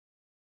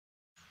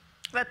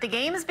Let the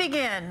games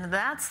begin.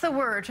 That's the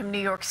word from New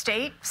York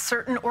State.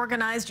 Certain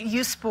organized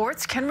youth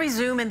sports can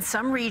resume in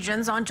some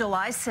regions on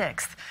July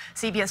 6th.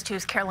 CBS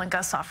 2's Carolyn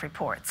Gusoff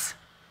reports.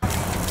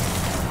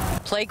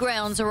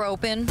 Playgrounds are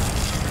open.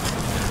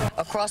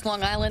 Across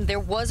Long Island, there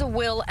was a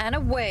will and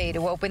a way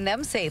to open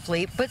them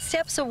safely, but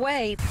steps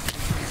away.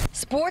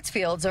 Sports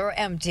fields are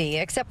empty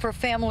except for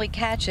family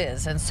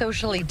catches and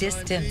socially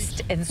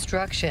distanced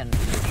instruction.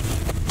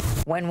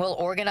 When will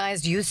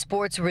organized youth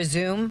sports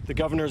resume? The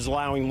governor is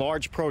allowing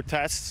large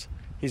protests.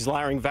 He's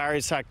allowing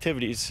various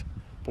activities,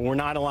 but we're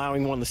not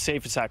allowing one of the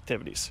safest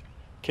activities,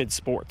 kids'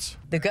 sports.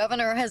 The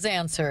governor has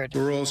answered.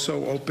 We're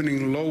also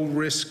opening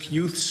low-risk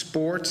youth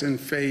sports in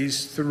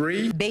Phase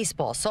 3.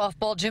 Baseball,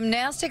 softball,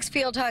 gymnastics,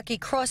 field hockey,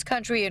 cross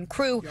country, and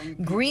crew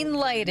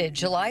green-lighted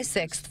July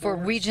 6th for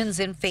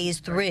regions in Phase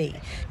 3.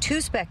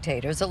 2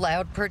 spectators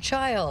allowed per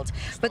child.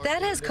 But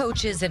that has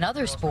coaches in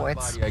other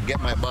sports I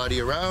get my body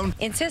around,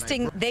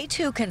 insisting they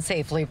too can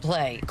safely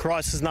play.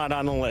 Lacrosse is not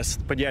on the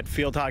list, but yet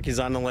field hockey is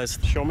on the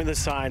list. Show me the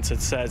science that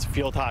says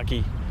field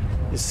hockey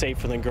is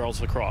safer than girls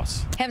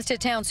lacrosse.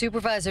 Hempstead Town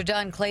Supervisor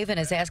Don Clavin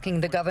is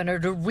asking the governor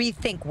to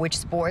rethink which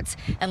sports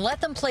and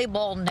let them play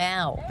ball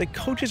now. The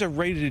coaches are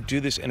ready to do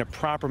this in a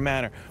proper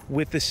manner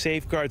with the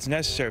safeguards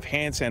necessary of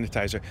hand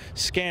sanitizer,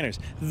 scanners.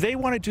 They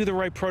want to do the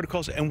right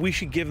protocols, and we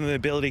should give them the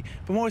ability,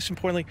 but most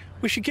importantly,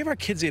 we should give our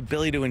kids the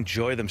ability to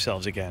enjoy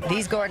themselves again.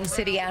 These Garden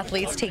City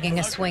athletes taking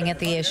a swing at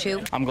the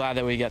issue. I'm glad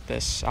that we get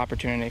this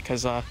opportunity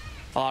because a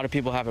lot of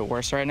people have it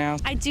worse right now.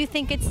 I do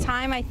think it's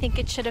time. I think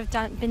it should have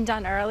been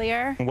done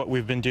earlier. What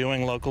we've been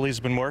doing locally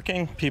has been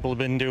working. People have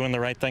been doing the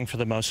right thing for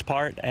the most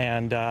part.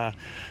 And,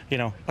 you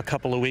know, a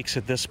couple of weeks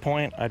at this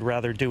point, I'd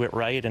rather do it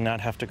right and not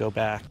have to go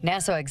back.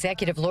 NASA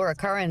Executive Laura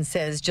Curran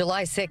says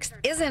July 6th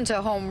isn't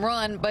a home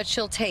run, but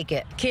she'll take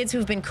it. Kids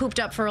who've been cooped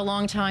up for a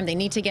long time, they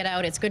need to get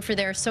out. It's good for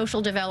their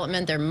social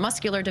development, their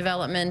muscular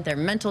development, their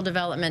mental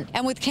development.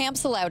 And with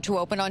camps allowed to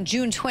open on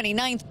June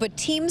 29th, but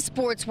team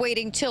sports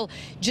waiting till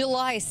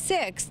July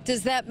 6th,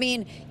 does that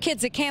mean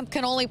kids at camp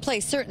can only play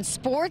certain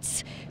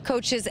sports?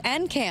 Coaches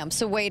and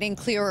camps awaiting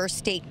clearer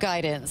state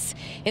guidance.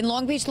 In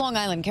Long Beach, Long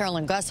Island,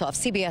 Carolyn Gusoff,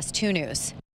 CBS 2 News.